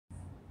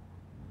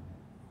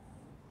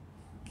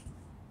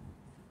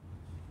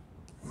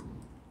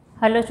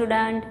Hello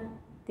student,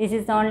 this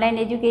is the online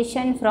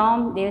education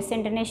from Devs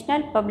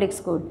International Public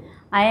School.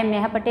 I am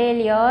Neha Patel,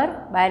 your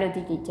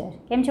biology teacher.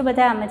 કેમ છો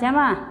બધા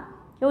મજામાં?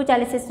 કેવું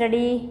ચાલે છે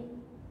સ્ટડી?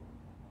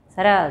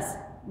 સરસ,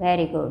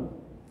 વેરી ગુડ.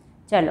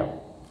 ચલો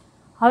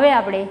હવે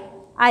આપણે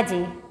આજે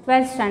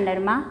 12th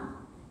સ્ટાન્ડર્ડમાં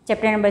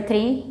ચેપ્ટર નંબર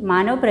 3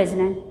 માનવ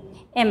પ્રજનન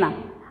એમાં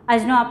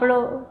આજનો આપણો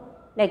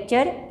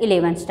લેક્ચર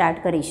 11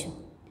 સ્ટાર્ટ કરીશું.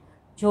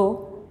 જો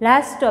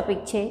લાસ્ટ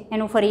ટોપિક છે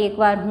એનું ફરી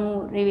એકવાર હું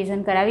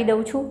રિવિઝન કરાવી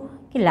દઉં છું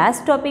કે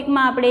લાસ્ટ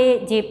ટોપિકમાં આપણે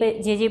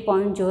જે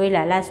પોઈન્ટ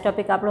જોયેલા, લાસ્ટ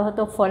ટોપિક આપણો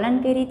હતો ફલન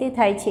કઈ રીતે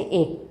થાય છે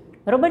એ,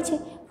 બરાબર છે.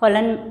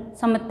 ફલન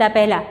સમજતા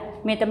પહેલાં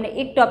મેં તમને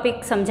એક ટોપિક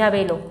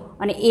સમજાવેલો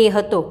અને એ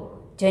હતો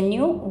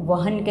જન્યુ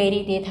વહન કઈ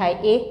રીતે થાય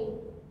એ,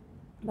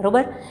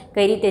 બરાબર.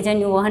 કઈ રીતે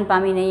જન્યુ વહન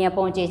પામીને અહીંયા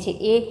પહોંચે છે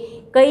એ,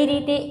 કઈ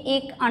રીતે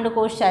એક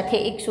અંડકોષ સાથે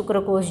એક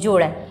શુક્રકોષ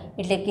જોડાય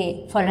એટલે કે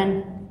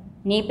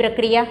ફલનની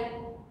પ્રક્રિયા,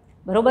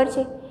 બરાબર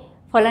છે.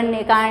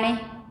 ફલનને કારણે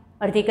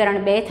અર્ધીકરણ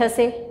 2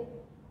 થશે,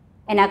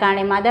 એના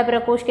કારણે માદા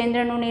પ્રકોષ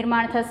કેન્દ્રનું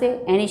નિર્માણ થશે,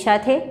 એની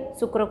સાથે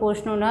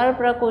શુક્રકોષનું નર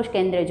પ્રકોષ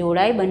કેન્દ્ર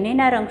જોડાય,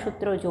 બંનેના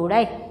રંગસૂત્રો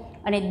જોડાય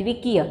અને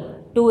દ્વિકીય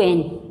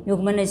 2n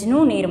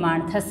યુગ્મનજનું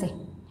નિર્માણ થશે,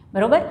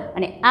 બરાબર.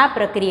 અને આ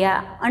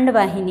પ્રક્રિયા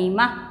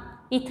અંડવાહિનીમાં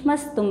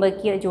ઇથમસ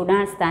ચુંબકીય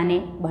જોડાણ સ્થાને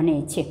બને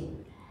છે.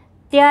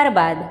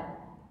 ત્યારબાદ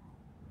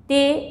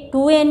તે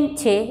 2n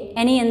છે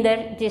એની અંદર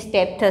જે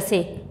સ્ટેપ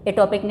થશે એ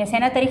ટોપિકને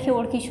શેના તરીકે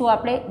ઓળખીશું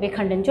આપણે?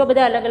 વિખંડન. જો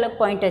બધા અલગ અલગ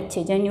પોઈન્ટ જ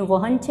છે. જન્યુ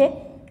વહન છે,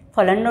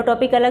 ફલનનો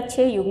ટોપિક અલગ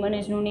છે,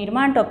 યુગ્મનજનું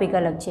નિર્માણ ટોપિક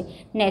અલગ છે.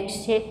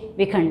 નેક્સ્ટ છે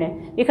વિખંડન.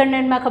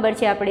 વિખંડનમાં ખબર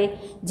છે આપણે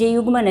જે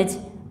યુગ્મનજ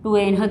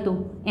 2n હતું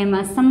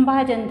એમાં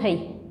સંભાજન થઈ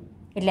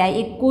એટલે આ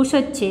એક કોષ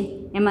જ છે,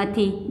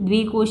 એમાંથી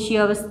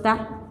દ્વિકોષીય અવસ્થા,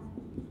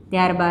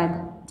 ત્યારબાદ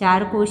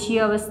 4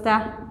 કોષીય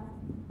અવસ્થા,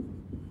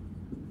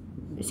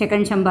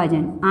 સેકન્ડ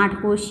સંભાજન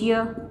 8 કોષીય,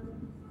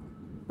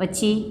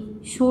 પછી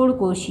 16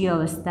 કોષીય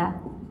અવસ્થા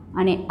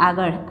અને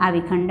આગળ આ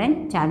વિખંડન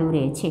ચાલુ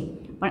રહે છે.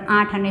 પણ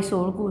 8 અને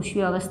 16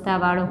 કોષીય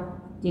અવસ્થાવાળો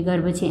જે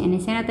ગર્ભ છે એને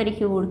શેના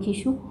તરીકે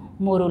ઓળખીશું?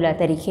 મોરુલા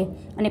તરીકે.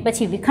 અને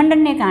પછી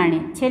વિખંડનને કારણે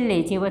છેલ્લે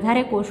જે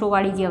વધારે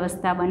કોષોવાળી જે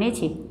અવસ્થા બને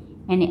છે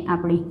એને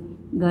આપણે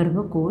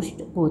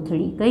ગર્ભકોષ્ઠ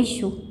કોથળી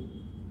કહીશું,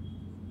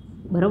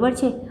 બરાબર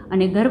છે.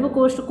 અને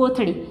ગર્ભકોષ્ઠ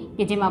કોથળી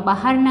કે જેમાં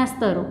બહારના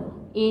સ્તરો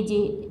એ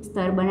જે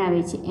સ્તર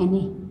બનાવે છે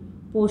એને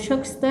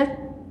પોષક સ્તર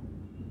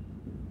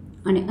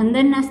અને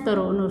અંદરના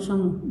સ્તરોનો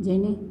સમૂહ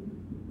જેને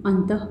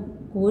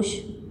અંતઃકોષ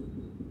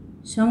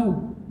સમૂહ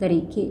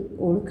તરીકે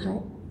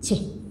ઓળખાય છે,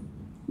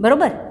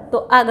 બરાબર. તો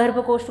આ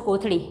ગર્ભકોષ્ઠ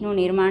કોથળીનું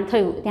નિર્માણ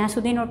થયું ત્યાં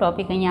સુધીનો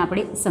ટોપિક અહીંયા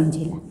આપણે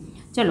સમજેલા.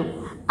 ચલો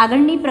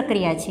આગળની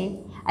પ્રક્રિયા છે.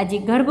 આ જે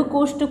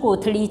ગર્ભકોષ્ઠ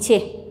કોથળી છે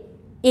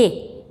એ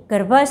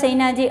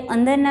ગર્ભાશયના જે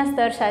અંદરના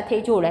સ્તર સાથે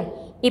જોડાય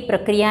એ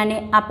પ્રક્રિયાને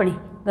આપણે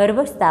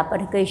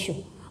ગર્ભસ્થાપન કહીશું.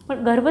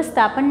 પણ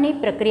ગર્ભસ્થાપનની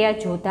પ્રક્રિયા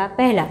જોતા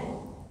પહેલાં,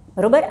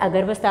 બરાબર, આ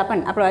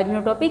ગર્ભસ્થાપન આપણો આજનો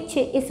ટોપિક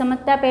છે એ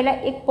સમજતા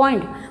પહેલાં એક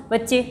પોઈન્ટ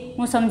વચ્ચે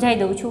હું સમજાવી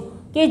દઉં છું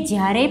કે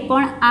જ્યારે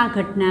પણ આ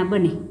ઘટના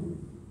બને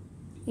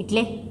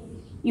એટલે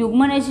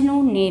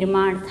યુગ્મનજનું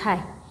નિર્માણ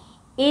થાય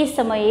એ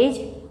સમયે જ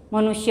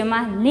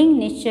મનુષ્યમાં લિંગ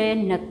નિશ્ચયન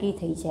નક્કી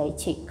થઈ જાય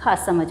છે. ખાસ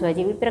સમજવા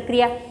જેવી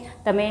પ્રક્રિયા.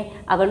 તમે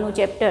આગળનું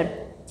ચેપ્ટર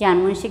જે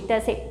આનુવંશિકતા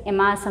છે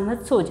એમાં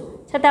સમજશો જ,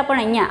 છતાં પણ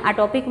અહીંયા આ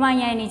ટોપિકમાં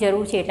અહીંયા એની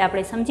જરૂર છે એટલે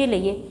આપણે સમજી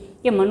લઈએ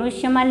કે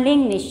મનુષ્યમાં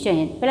લિંગ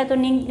નિશ્ચયન, પહેલાં તો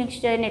લિંગ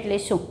નિશ્ચયન એટલે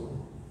શું?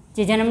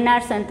 જે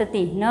જન્મનાર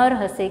સંતતિ નર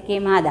હશે કે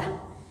માદા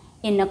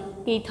એ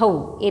નક્કી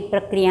થવું એ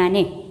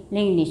પ્રક્રિયાને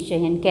લિંગ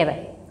નિશ્ચયન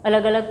કહેવાય.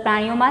 અલગ અલગ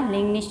પ્રાણીઓમાં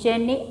લિંગ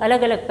નિશ્ચયનની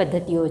અલગ અલગ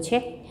પદ્ધતિઓ છે,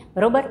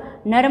 બરાબર.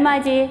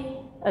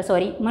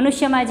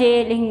 મનુષ્યમાં જે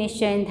લિંગ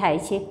નિશ્ચયન થાય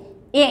છે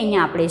એ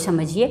અહીંયા આપણે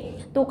સમજીએ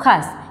તો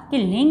ખાસ કે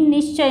લિંગ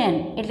નિશ્ચયન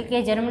એટલે કે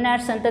જન્મનાર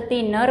સંતતિ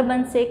નર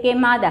બનશે કે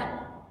માદા,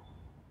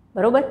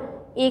 બરાબર,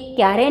 એ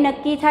ક્યારે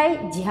નક્કી થાય?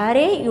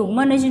 જ્યારે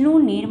યુગ્મનજનું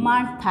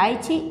નિર્માણ થાય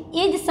છે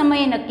એ જ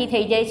સમયે નક્કી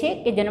થઈ જાય છે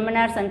કે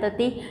જન્મનાર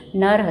સંતતિ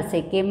નર હશે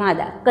કે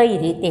માદા. કઈ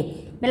રીતે?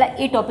 પહેલાં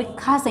એ ટોપિક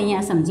ખાસ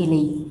અહીંયા સમજી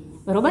લઈએ,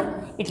 બરાબર.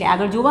 એટલે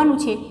આગળ જોવાનું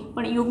છે.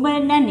 પણ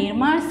યુગ્મનજના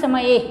નિર્માણ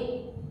સમયે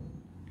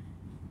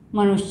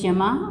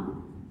મનુષ્યમાં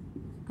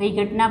કઈ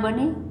ઘટના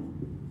બને?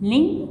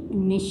 લિંગ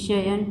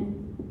નિશ્ચયનની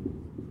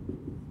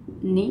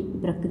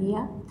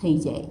પ્રક્રિયા થઈ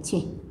જાય છે.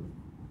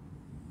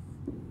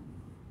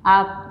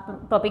 આ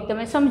ટોપિક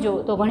તમે સમજો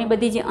તો ઘણી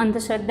બધી જે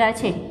અંધશ્રદ્ધા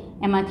છે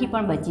એમાંથી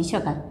પણ બચી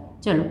શકાય.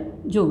 ચલો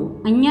જુઓ,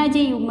 અહીંયા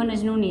જે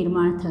યુગ્મનજનું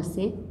નિર્માણ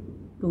થશે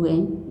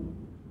 2n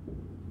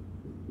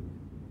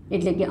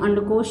એટલે કે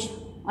અંડકોષ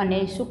અને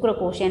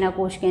શુક્રકોષ એના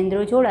કોષ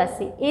કેન્દ્રો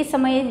જોડાશે એ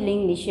સમયે જ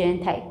લિંગ નિશ્ચયન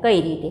થાય. કઈ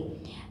રીતે?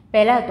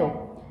 પહેલાં તો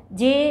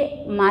જે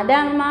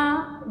માદામાં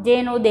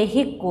જેનો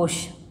દૈહિક કોષ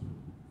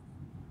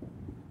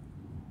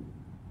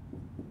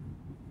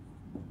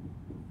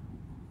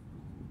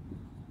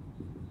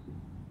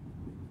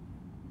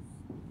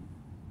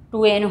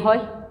n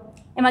હોય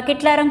એમાં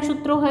કેટલા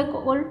રંગસૂત્રો હોય?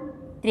 કુલ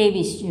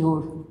 23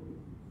 જોડ.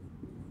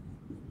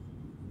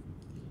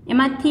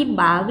 એમાંથી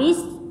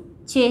 22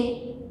 છે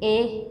એ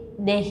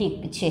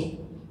દૈહિક છે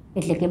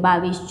એટલે કે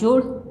 22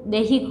 જોડ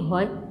દૈહિક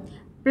હોય,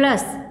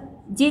 પ્લસ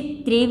જે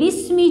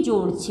 23મી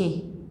જોડ છે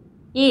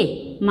એ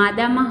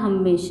માદામાં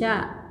હંમેશા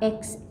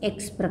XX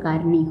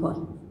પ્રકારની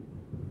હોય,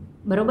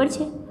 બરાબર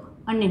છે.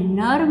 અને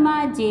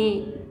નરમાં જે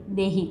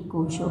દેહિક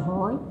કોષો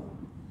હોય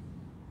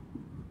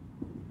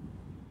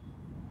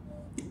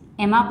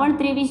એમાં પણ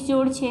 23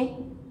 જોડ છે.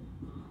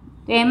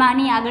 તો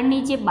એમાંની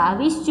આગળની જે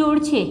 22 જોડ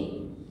છે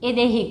એ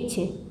દૈહિક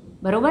છે.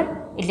 બરાબર,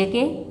 એટલે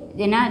કે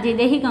એના જે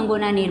દૈહિક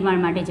અંગોના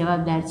નિર્માણ માટે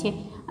જવાબદાર છે.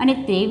 અને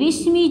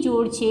 23મી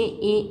જોડ છે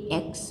એ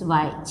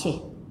XY છે.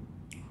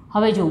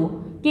 હવે જુઓ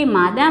કે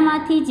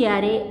માદામાંથી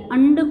જ્યારે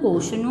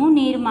અંડકોષનું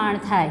નિર્માણ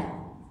થાય,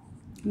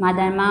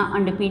 માદામાં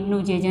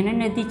અંડપિંડનું જે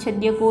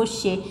જનનધિચ્છદ્ય કોષ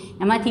છે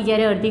એમાંથી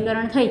જ્યારે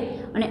અર્ધીકરણ થઈ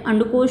અને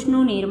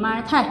અંડકોષનું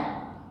નિર્માણ થાય,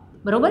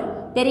 બરાબર,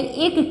 ત્યારે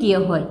એકકીય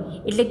હોય.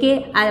 એટલે કે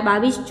આ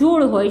 22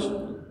 જોડ હોય,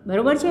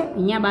 બરાબર છે.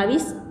 અહીંયા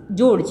 22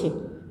 જોડ છે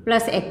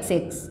પ્લસ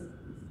XX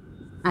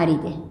આ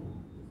રીતે,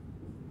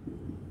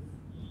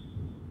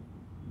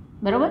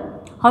 બરાબર.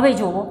 હવે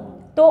જુઓ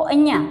તો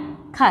અહીંયા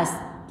ખાસ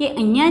કે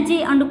અહીંયા જે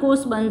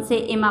અંડકોષ બનશે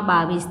એમાં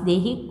 22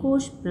 દૈહિક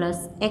કોષ પ્લસ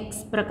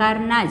X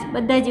પ્રકારના જ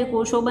બધા જે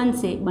કોષો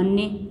બનશે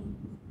બંને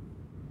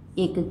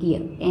એકકીય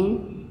N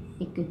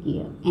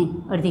એકકીય N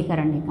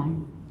અર્ધીકરણને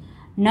કારણે.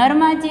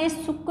 નરમાં જે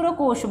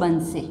શુક્રકોષ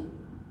બનશે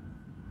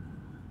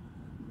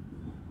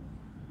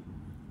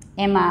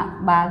એમાં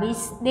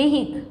 22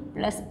 દૈહિક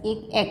પ્લસ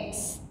 1 X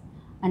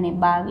અને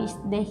 22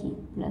 દૈહિક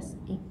પ્લસ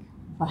 1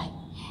 Y.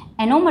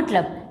 એનો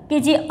મતલબ કે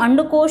જે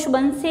અંડકોષ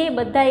બનશે એ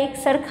બધા એક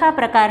સરખા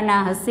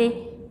પ્રકારના હશે,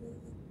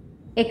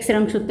 એક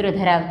રંગસૂત્ર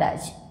ધરાવતા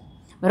જ,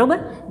 બરાબર.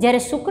 જ્યારે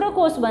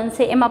શુક્રકોષ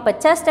બનશે એમાં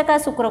 50%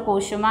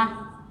 શુક્રકોષમાં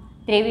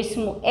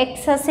 23મું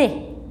X હશે,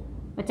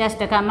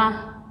 50%માં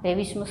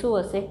 23મું શું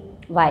હશે?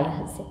 Y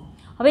હશે.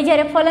 હવે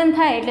જ્યારે ફલન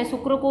થાય એટલે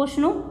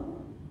શુક્રકોષનું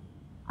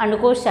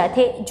અંડકોષ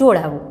સાથે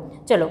જોડાવું.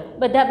 ચલો,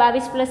 બધા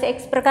 22 પ્લસ X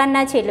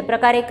પ્રકારના છે એટલે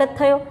પ્રકાર એક જ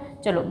થયો.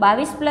 ચલો,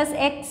 22 પ્લસ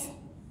X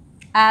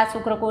આ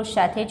શુક્રકોષ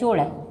સાથે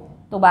જોડાય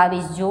તો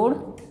 22 જોડ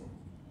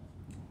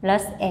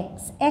પ્લસ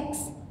XX.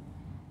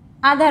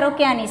 આ ધારો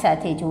કે આની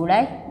સાથે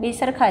જોડાય, બે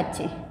સરખા જ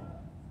છે,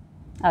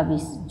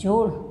 22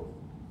 જોડ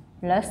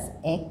પ્લસ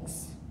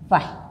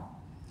XY.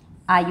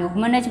 આ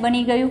યુગ્મન જ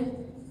બની ગયું.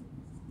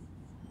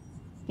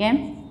 કેમ?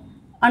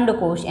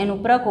 અંડકોષ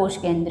એનું પ્રકોષ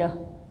કેન્દ્ર,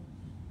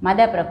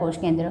 માદા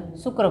પ્રકોષ કેન્દ્ર,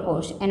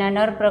 શુક્રકોષ એના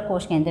નર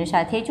પ્રકોષ કેન્દ્ર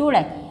સાથે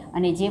જોડાય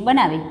અને જે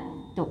બનાવે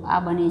તો આ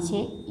બને છે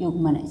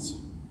યુગ્મનજ.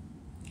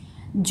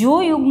 જો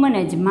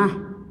યુગ્મનજમાં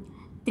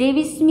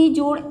 23મી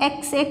જોડ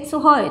XX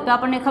હોય તો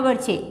આપણને ખબર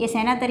છે એ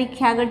શેના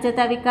તરીકે આગળ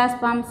જતાં વિકાસ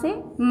પામશે?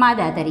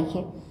 માદા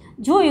તરીકે.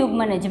 જો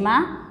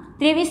યુગ્મનજમાં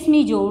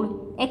 23મી જોડ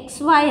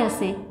XY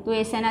હશે તો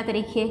એ શેના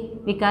તરીકે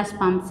વિકાસ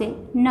પામશે?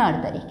 નર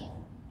તરીકે.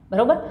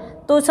 બરાબર.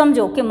 તો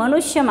સમજો કે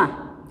મનુષ્યમાં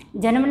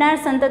જન્મનાર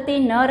સંતતિ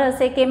નર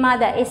હશે કે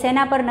માદા એ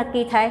શેના પર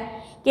નક્કી થાય?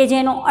 કે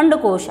જેનો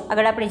અંડકોષ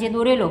આગળ આપણે જે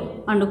દોરેલો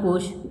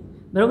અંડકોષ,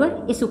 બરાબર,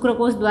 એ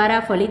શુક્રકોષ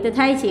દ્વારા ફલિત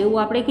થાય છે એવું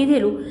આપણે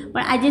કીધેલું.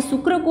 પણ આ જે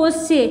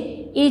શુક્રકોષ છે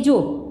એ જો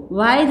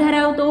Y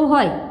ધરાવતો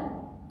હોય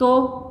તો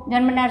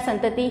જન્મનાર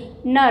સંતતિ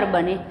નર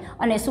બને,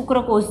 અને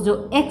શુક્રકોષ જો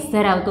X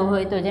ધરાવતો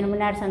હોય તો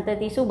જન્મનાર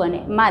સંતતિ શું બને?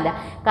 માદા.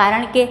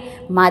 કારણ કે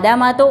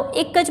માદામાં તો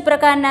એક જ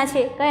પ્રકારના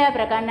છે. કયા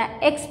પ્રકારના?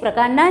 X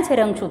પ્રકારના જ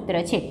રંગસૂત્ર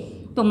છે.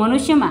 તો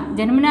મનુષ્યમાં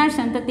જન્મનાર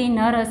સંતતિ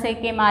નર હશે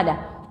કે માદા,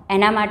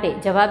 એના માટે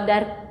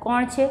જવાબદાર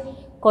કોણ છે?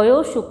 કયો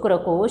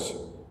શુક્રકોષ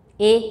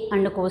એ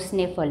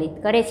અંડકોષને ફલિત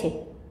કરે છે?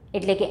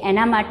 એટલે કે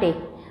એના માટે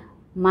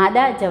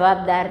માદા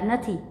જવાબદાર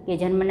નથી કે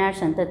જન્મનાર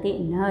સંતતિ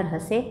નર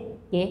હશે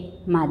કે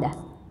માદા.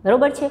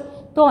 બરાબર છે.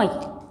 તો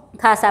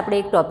ખાસ આપણે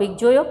એક ટૉપિક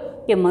જોયો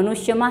કે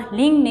મનુષ્યમાં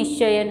લિંગ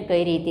નિશ્ચયન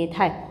કઈ રીતે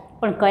થાય.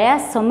 પણ કયા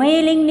સમયે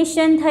લિંગ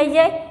નિશ્ચયન થઈ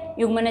જાય?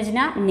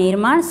 યુગ્મનજના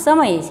નિર્માણ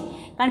સમયે જ.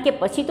 કારણ કે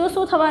પછી તો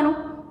શું થવાનું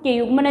કે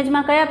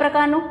યુગ્મનજમાં કયા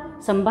પ્રકારનું?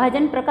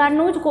 સંભાજન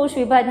પ્રકારનું જ કોષ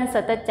વિભાજન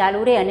સતત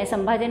ચાલુ રહે. અને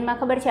સંભાજનમાં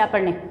ખબર છે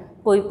આપણને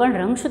કોઈ પણ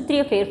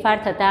રંગસૂત્રીય ફેરફાર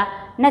થતા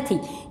નથી.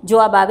 જો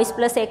આ 22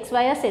 પ્લસ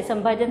XY હશે,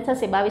 સંભાજન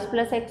થશે 22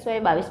 પ્લસ XY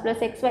 22 પ્લસ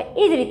XY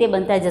એ જ રીતે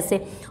બનતા જશે.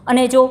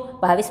 અને જો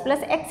 22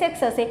 પ્લસ XX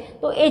હશે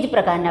તો એ જ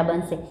પ્રકારના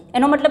બનશે.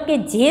 એનો મતલબ કે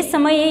જે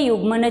સમયે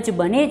યુગ્મનજ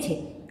બને છે,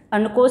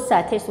 અંડકોષ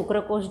સાથે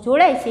શુક્રકોષ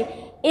જોડાય છે,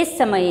 એ જ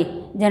સમયે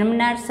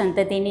જન્મનાર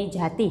સંતતિની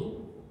જાતિ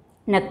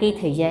નક્કી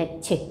થઈ જાય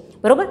છે.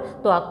 બરાબર.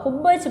 તો આ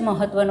ખૂબ જ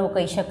મહત્ત્વનો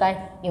કહી શકાય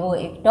એવો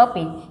એક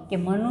ટૉપિક કે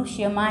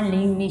મનુષ્યમાં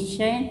લિંગ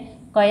નિશ્ચયન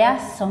કયા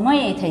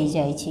સમયે થઈ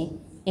જાય છે.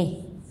 એ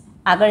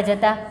આગળ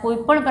જતાં કોઈ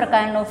પણ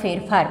પ્રકારનો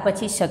ફેરફાર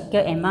પછી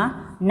શક્ય એમાં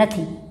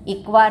નથી.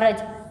 એકવાર જ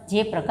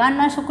જે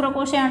પ્રકારના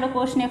શુક્રકોષે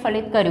અંડકોષને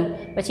ફલિત કર્યું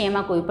પછી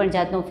એમાં કોઈ પણ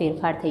જાતનો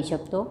ફેરફાર થઈ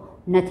શકતો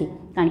નથી.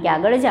 કારણ કે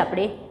આગળ જ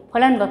આપણે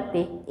ફલન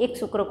વખતે એક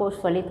શુક્રકોષ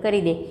ફલિત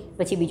કરી દે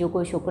પછી બીજો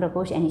કોઈ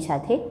શુક્રકોષ એની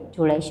સાથે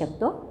જોડાઈ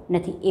શકતો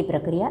નથી. એ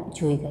પ્રક્રિયા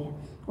જોઈ ગયા.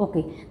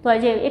 ઓકે. તો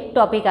આજે એક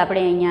ટૉપિક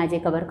આપણે અહીંયા આજે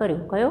કવર કર્યો.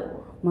 કયો?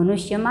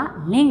 મનુષ્યમાં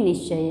લિંગ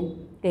નિશ્ચયન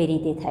કઈ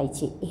રીતે થાય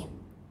છે એ.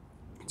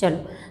 ચલો,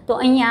 તો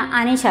અહીંયા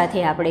આની સાથે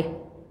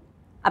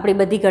આપણી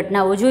બધી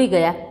ઘટનાઓ જોઈ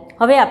ગયા.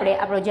 હવે આપણે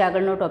આપણો જે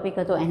આગળનો ટૉપિક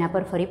હતો એના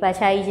પર ફરી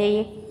પાછા આવી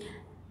જઈએ.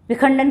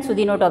 વિખંડન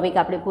સુધીનો ટૉપિક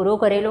આપણે પૂરો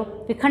કરેલો.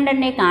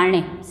 વિખંડનને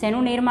કારણે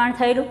શેનું નિર્માણ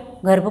થયેલું?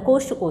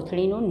 ગર્ભકોષ્ઠ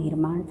કોથળીનું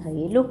નિર્માણ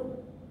થયેલું.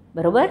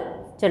 બરાબર.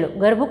 ચલો,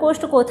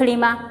 ગર્ભકોષ્ઠ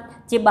કોથળીમાં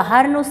જે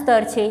બહારનું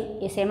સ્તર છે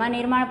એ શેમાં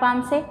નિર્માણ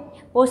પામશે?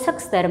 પોષક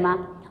સ્તરમાં.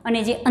 અને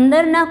જે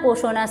અંદરના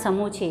કોષોના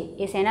સમૂહ છે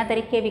એ શેના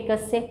તરીકે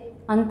વિકસશે?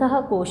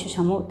 અંતઃકોષ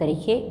સમૂહ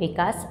તરીકે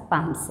વિકાસ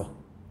પામશે.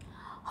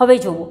 હવે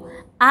જુઓ,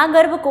 આ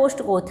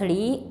ગર્ભકોષ્ઠ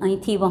કોથળી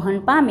અહીંથી વહન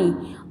પામી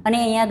અને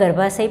અહીંયા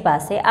ગર્ભાશય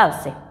પાસે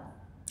આવશે.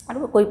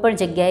 બરાબર, કોઈપણ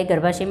જગ્યાએ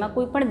ગર્ભાશયમાં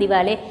કોઈપણ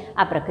દિવાલે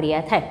આ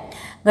પ્રક્રિયા થાય.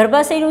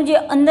 ગર્ભાશયનું જે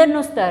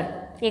અંદરનું સ્તર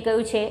એ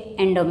કયું છે?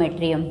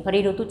 એન્ડોમેટ્રિયમ.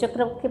 ફરી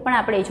ઋતુચક્ર વખતે પણ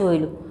આપણે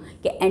જોયેલું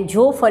કે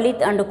જો ફલિત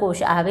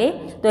અંડકોષ આવે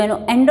તો એનો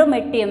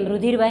એન્ડોમેટ્રિયમ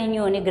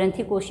રુધિરવાહિનીઓ અને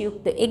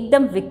ગ્રંથિકોષયુક્ત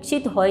એકદમ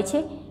વિકસિત હોય છે.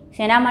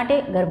 શેના માટે?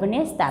 ગર્ભને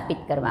સ્થાપિત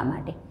કરવા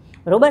માટે.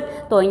 બરાબર,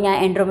 તો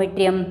અહીંયા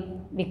એન્ડોમેટ્રિયમ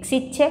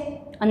વિકસિત છે,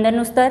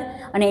 અંદરનું સ્તર,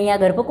 અને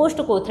અહીંયા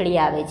ગર્ભકોષ્ઠ કોથળી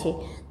આવે છે.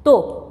 તો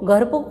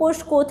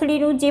ગર્ભકોષ્ઠ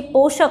કોથળીનું જે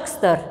પોષક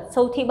સ્તર,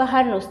 સૌથી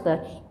બહારનું સ્તર,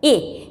 એ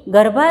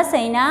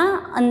ગર્ભાશયના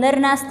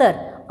અંદરના સ્તર,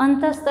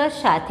 અંતઃસ્તર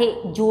સાથે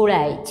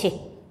જોડાય છે.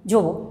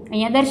 જુઓ,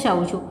 અહીંયા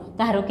દર્શાવું છું.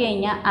 ધારો કે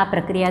અહીંયા આ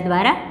પ્રક્રિયા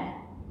દ્વારા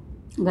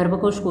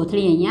ગર્ભકોષ્ઠ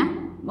કોથળી અહીંયા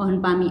વહન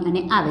પામી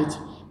અને આવે છે.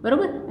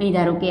 બરાબર, અહીં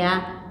ધારો કે આ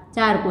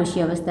 4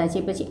 કોષીય અવસ્થા છે,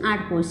 પછી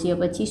 8 કોષીય,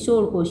 પછી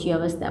 16 કોષીય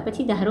અવસ્થા,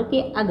 પછી ધારો કે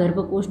આ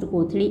ગર્ભકોષ્ઠ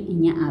કોથળી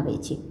અહીંયા આવે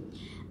છે.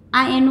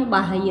 આ એનું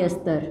બાહ્ય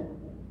સ્તર,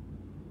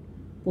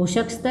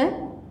 પોષક સ્તર.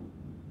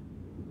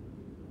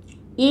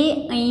 એ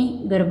અહીં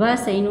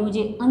ગર્ભાશયનું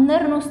જે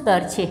અંદરનું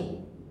સ્તર છે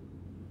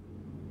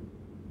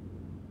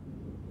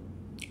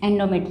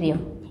એન્ડોમેટ્રિયમ,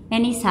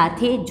 એની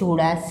સાથે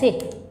જોડાશે.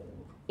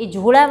 એ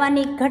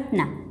જોડાવાની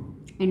ઘટના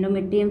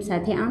એન્ડોમેટ્રિયમ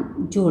સાથે આમ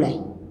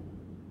જોડાય.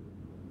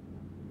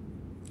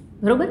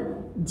 બરાબર,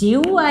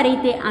 જેવું આ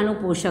રીતે આનું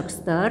પોષક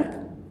સ્તર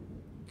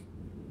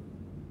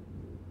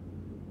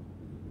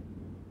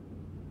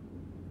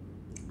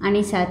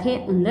આની સાથે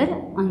અંદર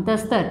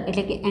અંતઃસ્તર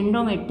એટલે કે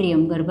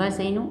એન્ડોમેટ્રિયમ,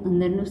 ગર્ભાશયનું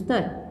અંદરનું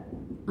સ્તર,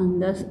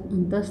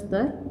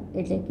 અંતઃસ્તર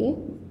એટલે કે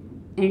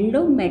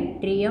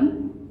એન્ડોમેટ્રિયમ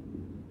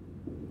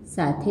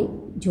સાથે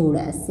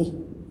જોડાશે.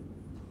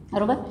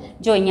 બરાબર,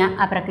 જો અહીંયા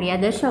આ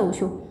પ્રક્રિયા દર્શાવું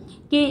છું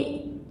કે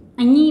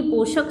અહીં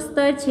પોષક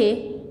સ્તર છે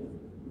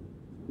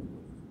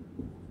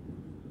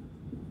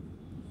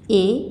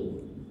એ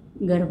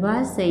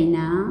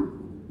ગર્ભાશયના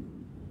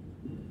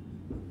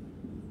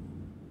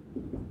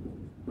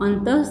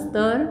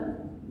અંતઃસ્તર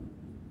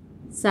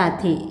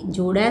સાથે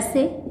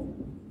જોડાશે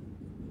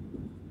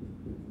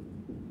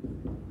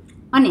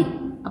અને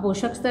આ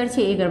પોષક સ્તર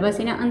છે એ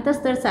ગર્ભાશયના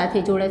અંતઃસ્તર સાથે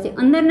જોડાશે.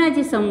 અંદરના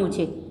જે સમૂહ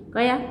છે,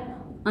 કયા?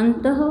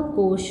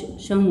 અંતઃકોષ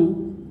સમૂહ,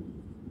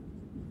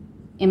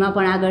 એમાં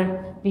પણ આગળ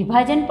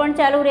વિભાજન પણ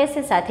ચાલુ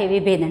રહેશે, સાથે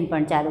વિભેદન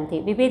પણ ચાલુ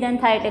થાય. વિભેદન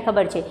થાય એટલે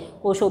ખબર છે,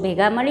 કોષો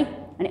ભેગા મળી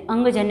અને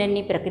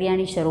અંગજનનની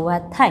પ્રક્રિયાની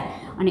શરૂઆત થાય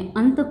અને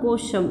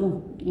અંતકોષ સમૂહ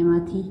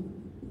એમાંથી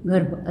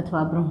ગર્ભ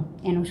અથવા ભ્રૂણ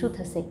એનું શું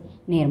થશે?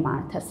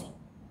 નિર્માણ થશે.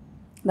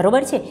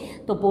 બરાબર છે,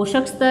 તો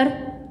પોષક સ્તર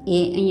એ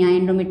અહીંયા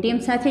એન્ડોમેટ્રિયમ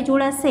સાથે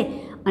જોડાશે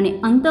અને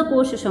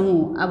અંતકોષ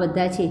સમૂહ આ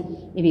બધા છે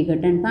એ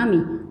વિઘટન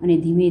પામી અને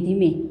ધીમે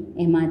ધીમે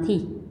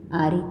એમાંથી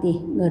આ રીતે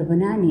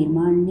ગર્ભના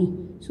નિર્માણની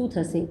શું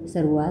થશે?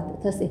 શરૂઆત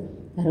થશે.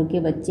 ધારો કે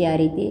વચ્ચે આ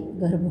રીતે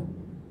ગર્ભ,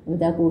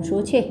 બધા કોષો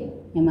છે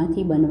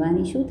એમાંથી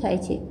બનવાની શું થાય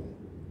છે?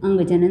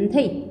 અંગજનન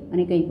થઈ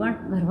અને કંઈ પણ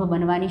ગર્ભ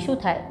બનવાની શું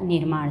થાય?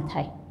 નિર્માણ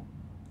થાય.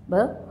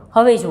 બરાબર,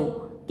 હવે જુઓ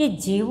કે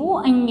જેવું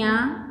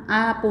અહીંયા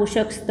આ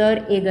પોષક સ્તર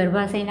એ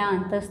ગર્ભાશયના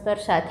અંતઃસ્તર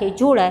સાથે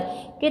જોડાય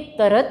કે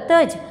તરત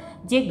જ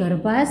જે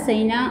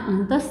ગર્ભાશયના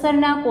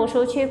અંતઃસ્તરના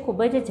કોષો છે ખૂબ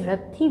જ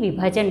ઝડપથી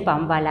વિભાજન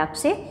પામવા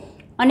લાગશે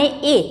અને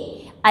એ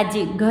આ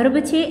જે ગર્ભ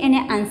છે એને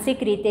આંશિક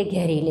રીતે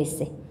ઘેરી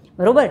લેશે.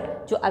 બરાબર,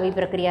 જો આવી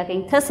પ્રક્રિયા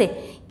કંઈક થશે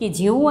કે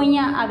જેવું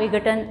અહીંયા આ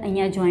વિઘટન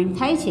અહીંયા જોઈન્ટ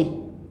થાય છે,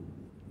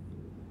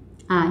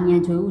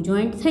 અહીંયા જેવું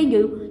જોઈન્ટ થઈ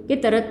ગયું કે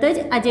તરત જ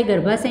આ જે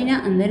ગર્ભાશયના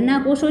અંદરના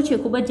કોષો છે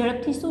ખૂબ જ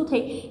ઝડપથી શું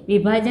થઈ?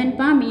 વિભાજન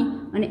પામી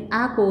અને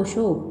આ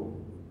કોષો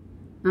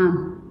આમ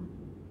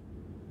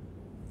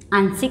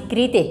આંશિક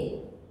રીતે,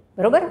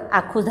 બરાબર,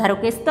 આખું ધારો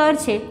કે સ્તર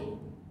છે,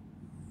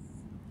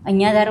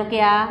 અહીંયા ધારો કે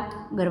આ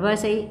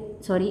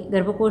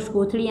ગર્ભકોષ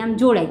કોથળી આમ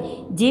જોડાય,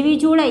 જેવી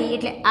જોડાઈ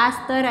એટલે આ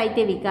સ્તર આ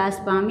રીતે વિકાસ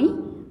પામી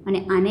અને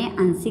આને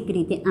આંશિક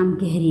રીતે આમ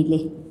ઘેરી લે,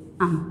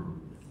 આમ.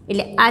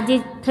 એટલે આ જે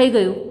થઈ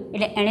ગયું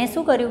એટલે એણે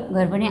શું કર્યું?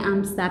 ગર્ભને આમ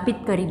સ્થાપિત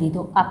કરી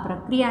દીધો. આ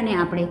પ્રક્રિયાને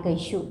આપણે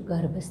કહીશું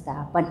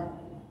ગર્ભસ્થાપન.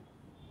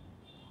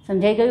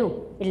 સમજાઈ ગયું?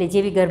 એટલે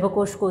જેવી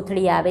ગર્ભકોષ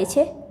કોથળી આવે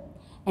છે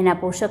એના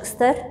પોષક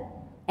સ્તર,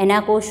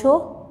 એના કોષો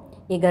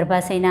એ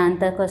ગર્ભાશયના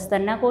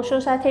અંતઃસ્તરના કોષો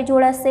સાથે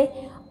જોડાશે.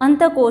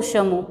 અંતઃકોષ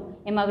સમૂહ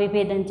એમાં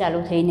વિભેદન ચાલુ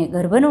થઈને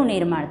ગર્ભનું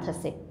નિર્માણ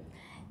થશે.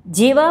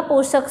 જેવા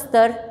પોષક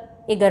સ્તર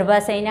એ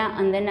ગર્ભાશયના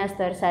અંદરના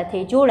સ્તર સાથે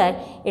જોડાય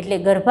એટલે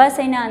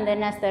ગર્ભાશયના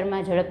અંદરના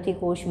સ્તરમાં ઝડપથી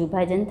કોષ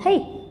વિભાજન થઈ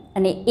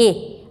અને એ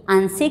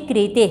આંશિક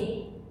રીતે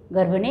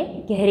ગર્ભને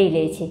ઘેરી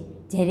લે છે.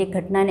 જ્યારે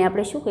ઘટનાને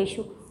આપણે શું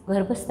કહીશું?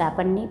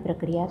 ગર્ભસ્થાપનની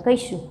પ્રક્રિયા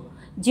કહીશું.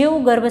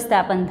 જેવું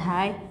ગર્ભસ્થાપન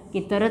થાય કે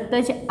તરત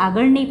જ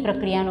આગળની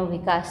પ્રક્રિયાનો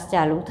વિકાસ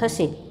ચાલુ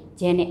થશે,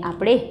 જેને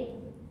આપણે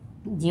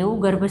જેવું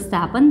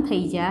ગર્ભસ્થાપન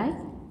થઈ જાય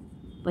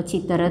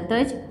પછી તરત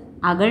જ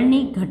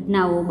આગળની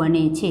ઘટનાઓ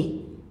બને છે,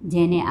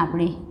 જેને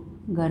આપણે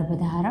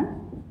ગર્ભધારણ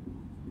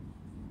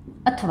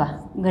અથવા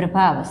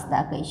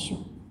ગર્ભાવસ્થા કહીશું.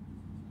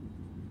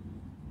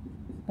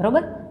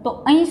 બરાબર, તો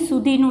અહીં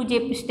સુધીનું જે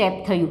સ્ટેપ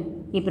થયું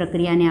એ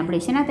પ્રક્રિયાને આપણે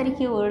શેના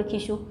તરીકે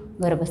ઓળખીશું?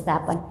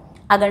 ગર્ભસ્થાપન.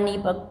 આગળની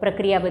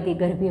પ્રક્રિયા બધી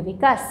ગર્ભીય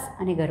વિકાસ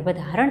અને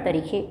ગર્ભધારણ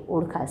તરીકે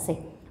ઓળખાશે.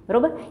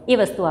 બરાબર, એ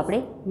વસ્તુ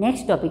આપણે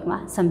નેક્સ્ટ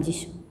ટોપિકમાં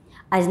સમજીશું.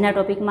 આજના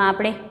ટોપિકમાં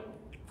આપણે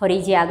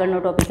ફરી જે આગળનો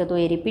ટોપિક હતો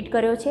એ રિપીટ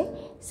કર્યો છે.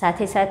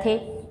 સાથે સાથે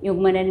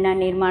યુગ્મનળના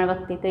નિર્માણ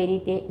વખતે કઈ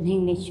રીતે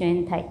લિંગ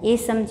નિશ્ચયન થાય એ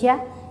સમજ્યા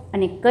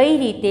અને કઈ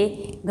રીતે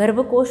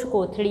ગર્ભકોષ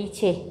કોથળી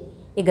છે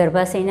એ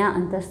ગર્ભાશયના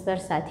અંતઃસ્તર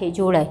સાથે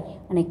જોડાય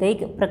અને કઈ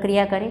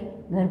પ્રક્રિયા કરે,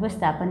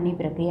 ગર્ભસ્થાપનની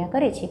પ્રક્રિયા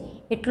કરે છે,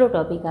 એટલો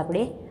ટોપિક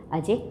આપણે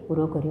આજે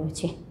પૂરો કર્યો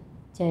છે.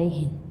 જય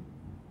હિન્દ.